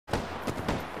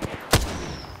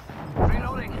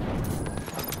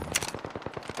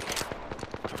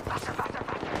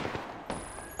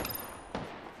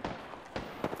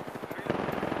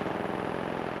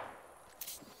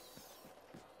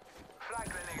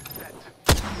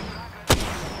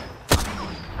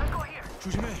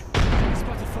조심해.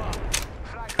 Spotted far.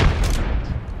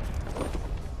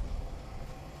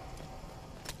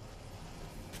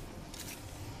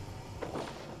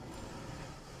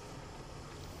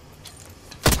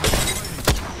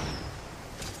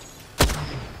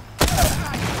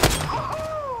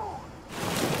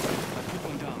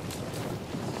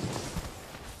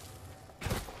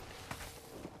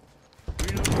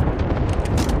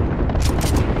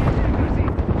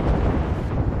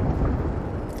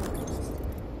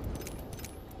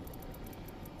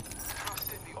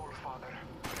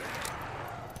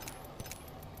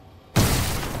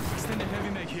 Extended heavy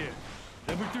mag here.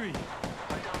 Level 3. I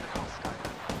downed the hostile.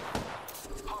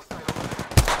 Hostile over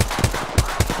there.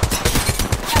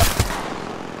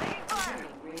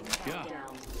 Yeah.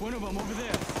 One of them over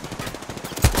there.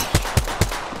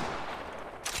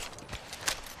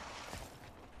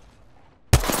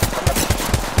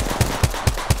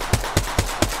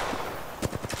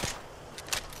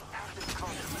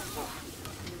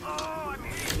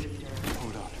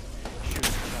 Hold on. Shoot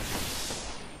him.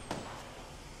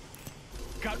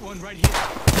 Got one right here.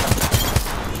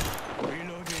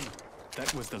 Reloading.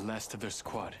 That was the last of their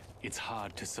squad. It's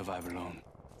hard to survive alone.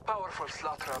 Powerful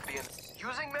slaughter of the enemy.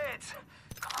 Using meds!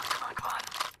 Come on.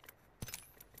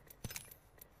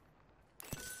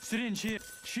 Syringe here.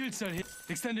 Shield cell here.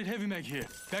 Extended heavy mag here.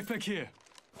 Backpack here.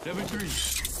 Level 3.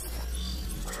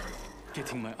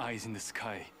 Getting my eyes in the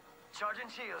sky. Charging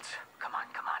shields. Come on.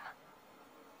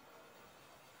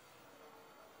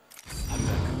 I'm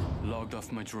back. Logged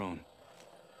off my drone.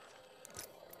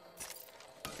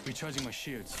 Recharging my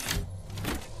shields.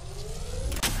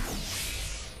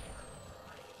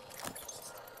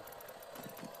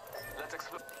 Let's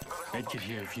explore. Medkit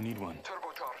here if you need one.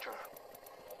 Turbocharger.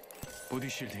 Body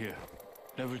shield here.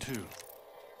 Level 2.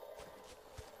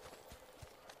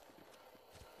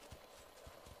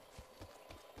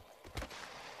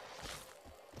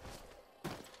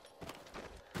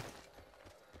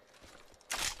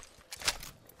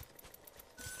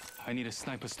 I need a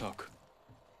sniper stock.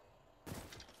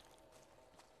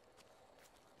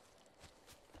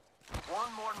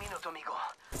 One more minute, amigo.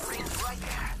 Ring's right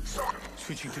there. So.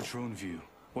 Switching to drone view.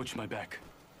 Watch my back.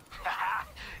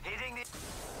 Hitting the.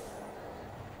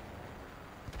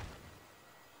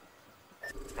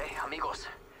 Hey, amigos.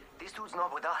 This dude's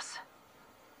not with us.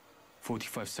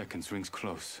 45 seconds, rings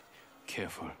close.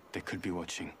 Careful, they could be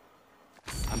watching.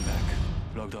 I'm back.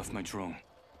 Logged off my drone.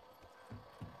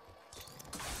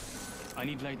 I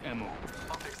need light ammo.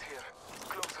 Optics here.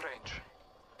 Close range.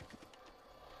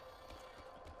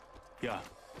 Yeah,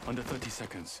 under 30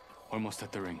 seconds. Almost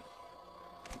at the ring.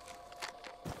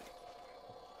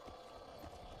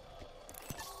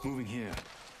 Moving here.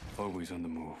 Always on the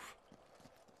move.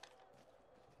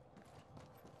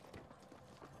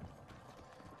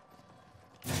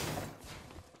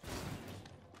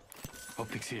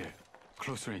 Optics here.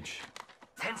 Close range.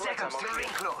 10 seconds till ring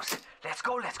close. Let's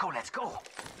go.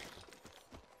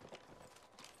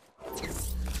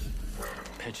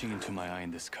 Patching into my eye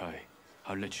in the sky.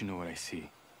 I'll let you know what I see.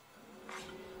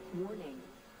 Warning.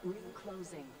 Ring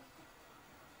closing.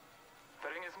 The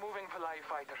ring is moving for live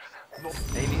fighters.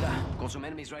 Hey, Mira, got some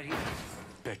enemies right here.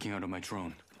 Backing out of my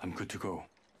drone. I'm good to go.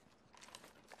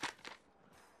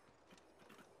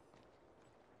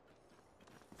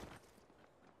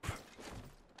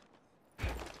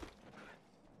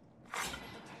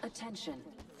 Attention.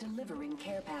 Delivering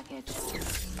care package.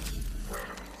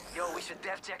 Yo, we should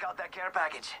def check out that care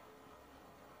package.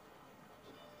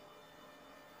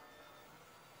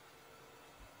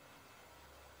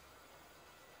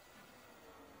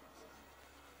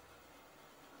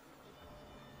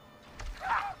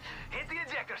 Ha! Hit the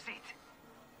ejector seat.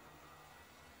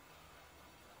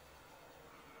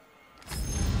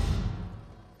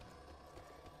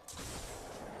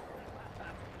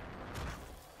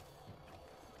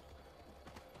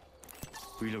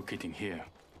 Relocating here.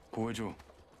 보여줘.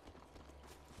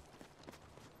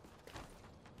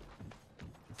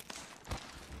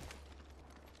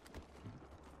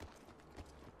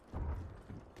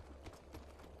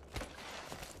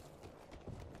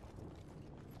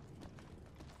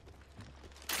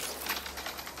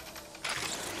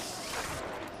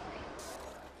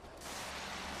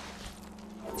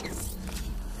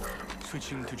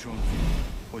 Switching to drone view.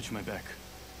 Watch my back.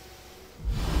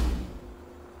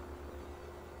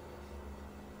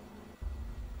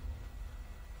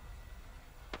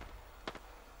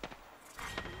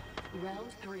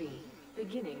 Round 3.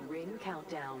 Beginning ring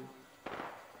countdown.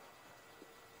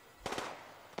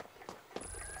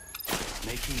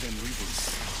 Making them reboot.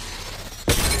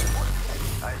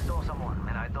 I saw someone,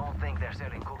 and I don't think they're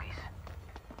selling cookies.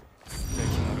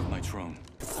 Backing out of my drone.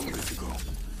 I'm good to go.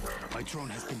 My drone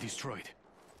has been destroyed.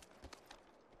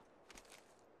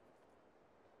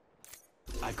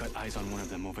 I've got eyes on one of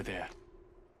them over there.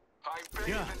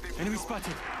 Yeah, enemy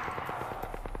spotted.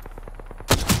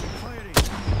 Firing.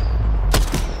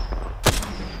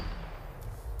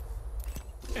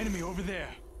 Enemy over there.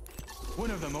 One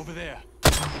of them over there.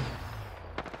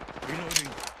 Reloading.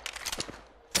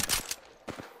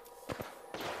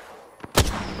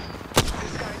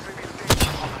 This guy's revealed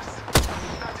danger on us.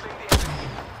 Battling the enemy.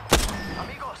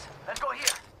 Amigos, let's go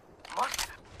here. Must.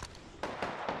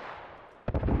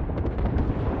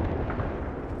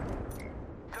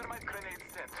 Thermite grenade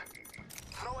sent.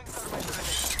 Throwing thermite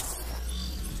grenade.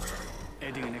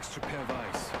 Adding an extra pair of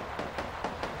eyes.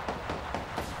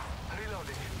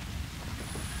 Reloading.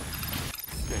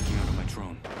 Backing out of my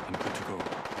drone. I'm good to go.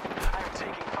 I am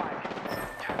taking fire.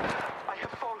 I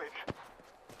have fallen.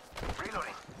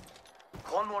 Reloading.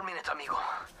 One more minute, amigo.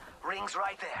 Ring's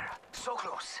right there. So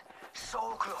close.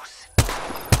 So close.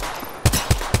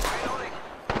 Reloading.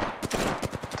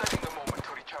 Taking a moment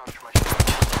to recharge my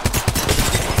shield.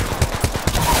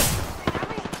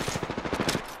 Enemy!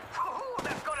 Ooh,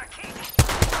 that's got a kick.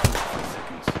 5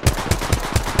 seconds.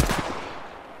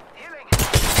 Healing.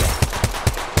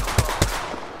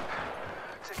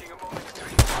 Taking a moment to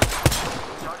recharge.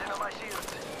 Charging on my shield.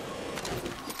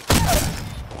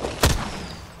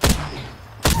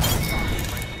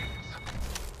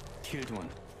 Killed one.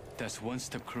 That's one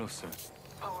step closer.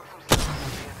 Powerful signal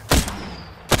of the enemy.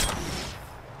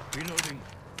 Reloading.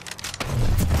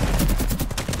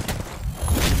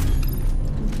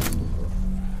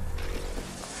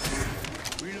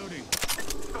 Reloading.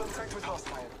 Contact with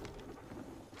hostile.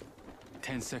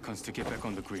 10 seconds to get back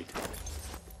on the grid.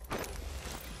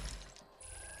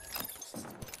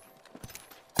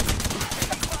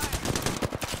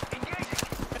 Engaging.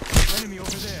 Enemy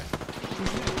over there.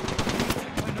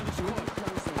 Another squad.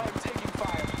 I'm taking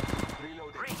fire.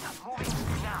 Reloading. Ring,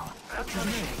 moving now.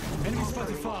 Enemy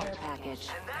spotted far. Care package.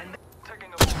 And then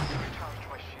taking a moment to recharge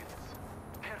my shields.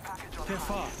 Care package on They're high.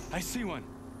 far. I see one.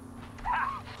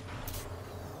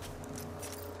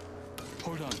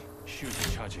 Hold on. Shields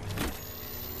are charging.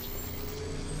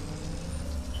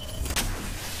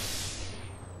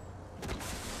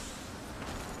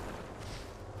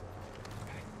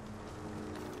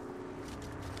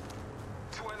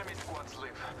 Two enemy squads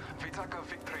live. Vitaka,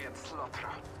 Victory, and Slaughter.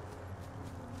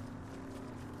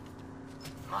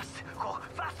 Must go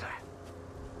faster.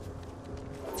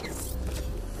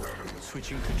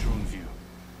 Switching to drone view.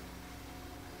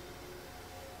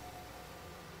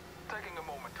 Taking a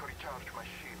moment to recharge my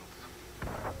shields.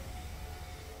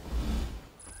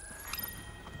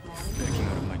 Backing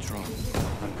out of my drone.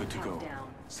 I'm good to go. Countdown.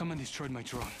 Someone destroyed my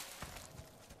drone.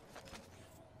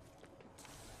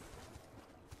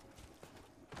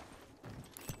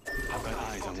 I've got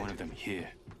eyes on one of them here.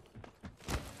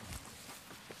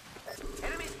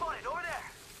 Enemy spotted over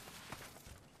there.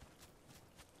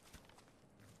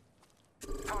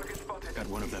 Target spotted. Got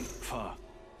one of them far.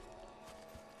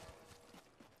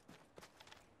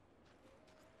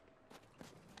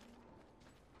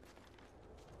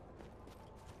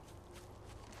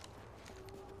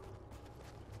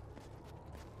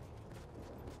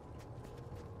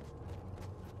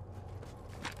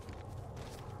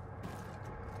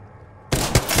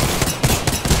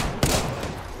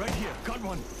 Right here, got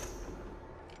one.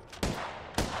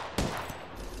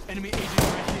 Enemy agent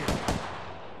right here.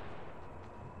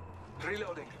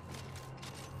 Reloading.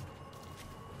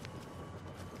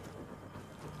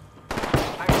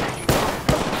 I'm taking fire.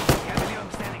 Can't believe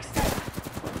I'm standing still.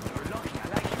 You're lucky, I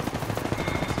like you.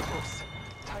 Close.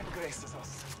 Time graces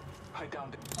us. I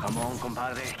downed it. Come on,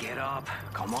 compadre, get up.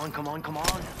 Come on, come on, come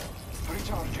on.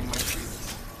 Recharging my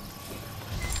shields.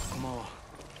 Come on.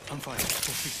 I'm fine.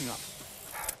 We're fixing up.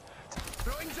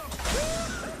 Throwing jump.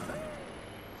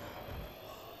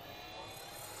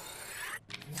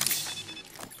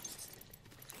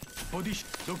 Body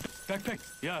look, backpack.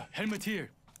 Yeah, helmet here.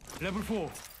 Level 4.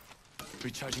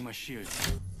 Recharging my shield.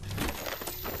 30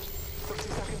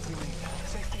 seconds remain.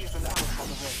 Safety is an hour from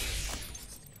the way.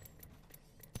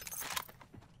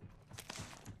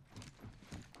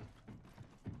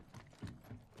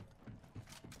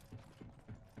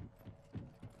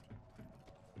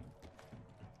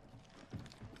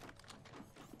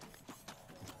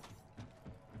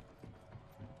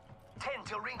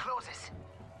 Till ring closes.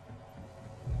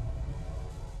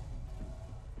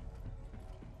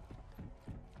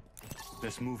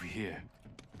 Let's move here.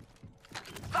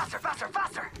 Faster, faster,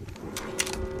 faster!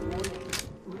 Warning.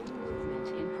 Ring movement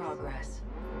in progress.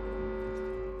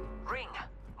 Ring,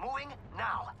 moving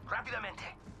now.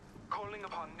 Rapidamente. calling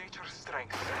upon nature's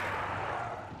strength.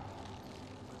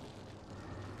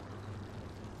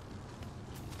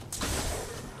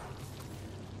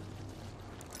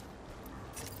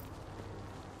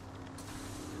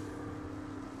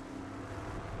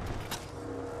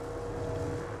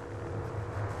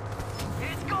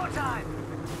 It's go time!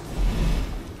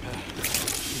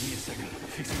 Give me a second.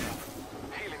 Fixing up.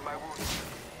 Healing my wounds.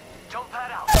 Jump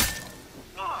pad out.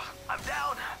 Ugh, I'm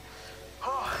down.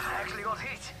 Oh, I actually got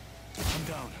hit. I'm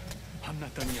down. I'm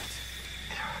not done yet.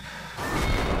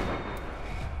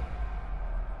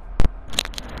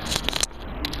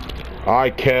 I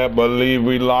can't believe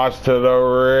we lost to the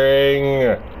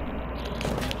ring.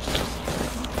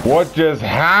 What just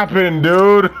happened,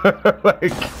 dude?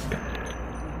 Like,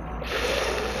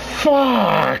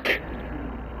 fuck.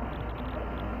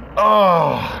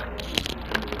 Oh.